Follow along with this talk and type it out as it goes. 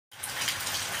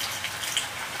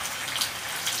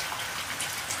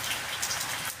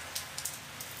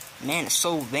Man, it's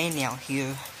so rainy out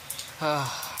here. Guess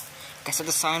I have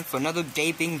to sign for another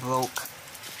day being broke.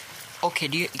 Okay,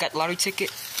 you got the lottery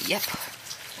ticket? Yep.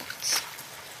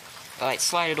 Alright,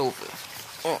 slide it over.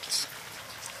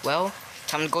 Well,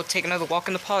 time to go take another walk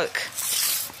in the park.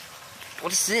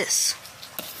 What is this?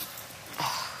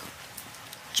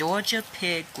 Georgia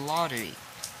Pig Lottery.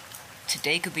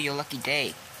 Today could be your lucky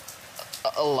day.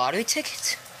 A lottery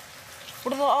ticket?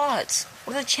 What are the odds?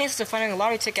 What are the chances of finding a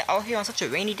lottery ticket out here on such a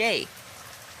rainy day?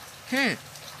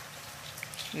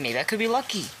 Maybe I could be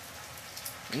lucky.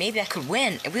 Maybe I could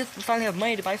win, and we'll finally have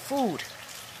money to buy food.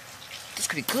 This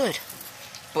could be good.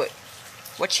 But,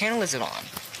 what channel is it on?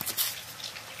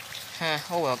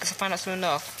 Oh well, guess I'll find out soon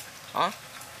enough. Huh?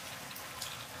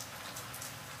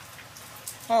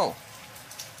 Oh.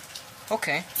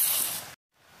 Okay.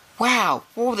 Wow,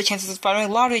 what were the chances of finding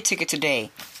a lottery ticket today?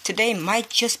 Today might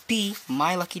just be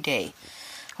my lucky day.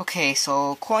 Okay,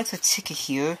 so according to the ticket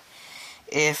here,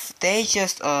 if they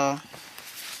just,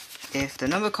 if the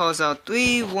number calls out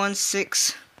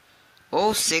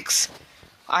 31606,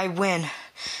 I win.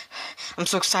 I'm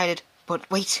so excited, but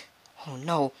wait. Oh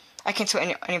no, I can't tell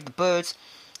any of the birds.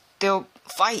 They'll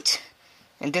fight,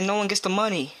 and then no one gets the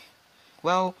money.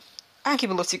 Well, I can keep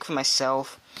a little secret for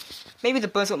myself. Maybe the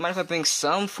birds won't mind if I bring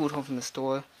some food home from the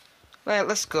store. Well,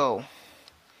 let's go.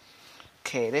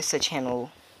 Okay, this is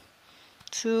channel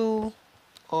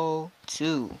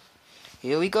 202.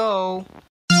 Here we go.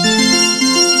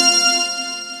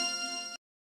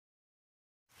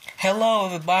 Hello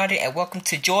everybody and welcome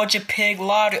to Georgia Pig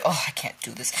Lottery. Oh, I can't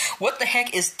do this. What the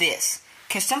heck is this?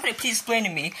 Can somebody please explain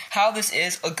to me how this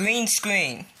is a green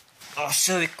screen? Oh,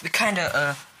 so we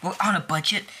kinda, we're on a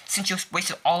budget since you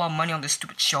wasted all our money on this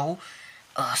stupid show.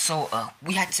 So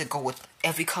we had to go with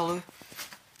every color.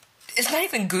 It's not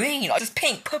even green. It's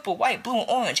pink, purple, white, blue, and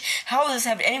orange. How does this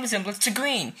have any resemblance to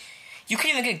green? You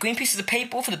couldn't even get green pieces of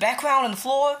paper for the background and the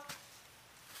floor?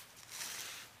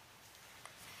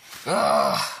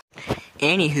 Ugh.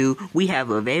 Anywho, we have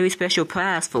a very special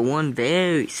prize for one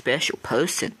very special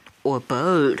person. Or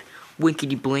bird.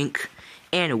 Winkety blink.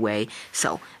 Anyway,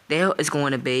 so there is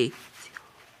going to be...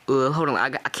 hold on,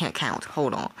 I can't count.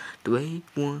 Hold on.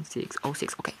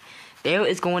 31606. Okay. There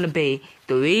is going to be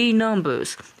 3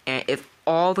 numbers. And if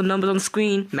all the numbers on the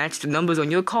screen match the numbers on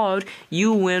your card,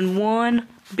 you win $1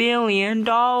 billion.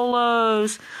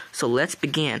 So let's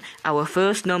begin. Our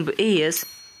first number is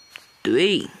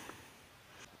 3.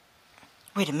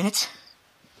 Wait a minute.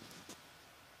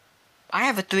 I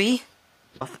have a 3.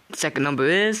 Second number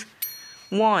is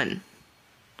 1.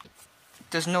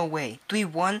 There's no way. 3,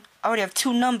 1. I already have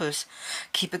 2 numbers.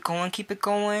 Keep it going, keep it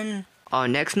going. Our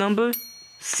next number,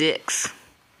 6.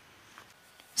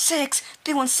 6?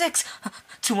 3, 1, 6.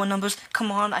 2, 1 numbers.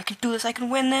 Come on, I can do this. I can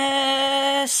win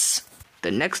this.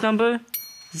 The next number,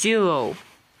 0.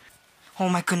 Oh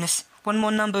my goodness. One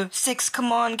more number. 6.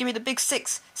 Come on, give me the big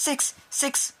 6. 6.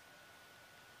 6.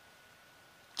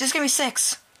 Just give me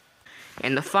 6.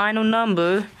 And the final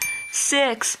number,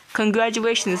 6.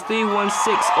 Congratulations,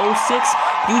 31606.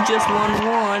 You just won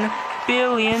 $1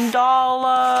 billion.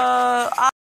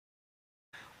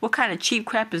 What kind of cheap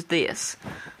crap is this?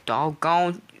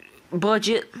 Doggone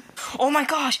budget. Oh my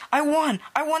gosh, I won.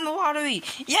 I won the lottery.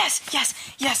 Yes, yes,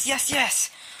 yes, yes,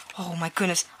 yes. Oh my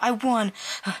goodness, I won.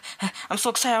 I'm so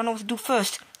excited, I don't know what to do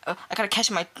first. I gotta cash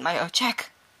my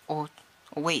check. Oh,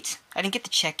 wait, I didn't get the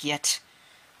check yet.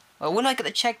 When do I get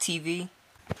the check, TV?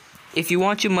 If you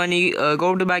want your money,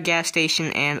 go to my gas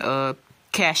station and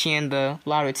cash in the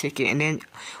lottery ticket, and then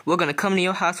we're gonna come to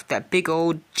your house with that big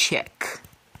old check.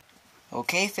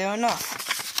 Okay, fair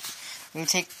enough. I'm gonna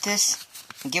take this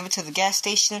and give it to the gas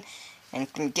station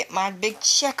and get my big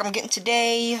check I'm getting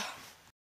today.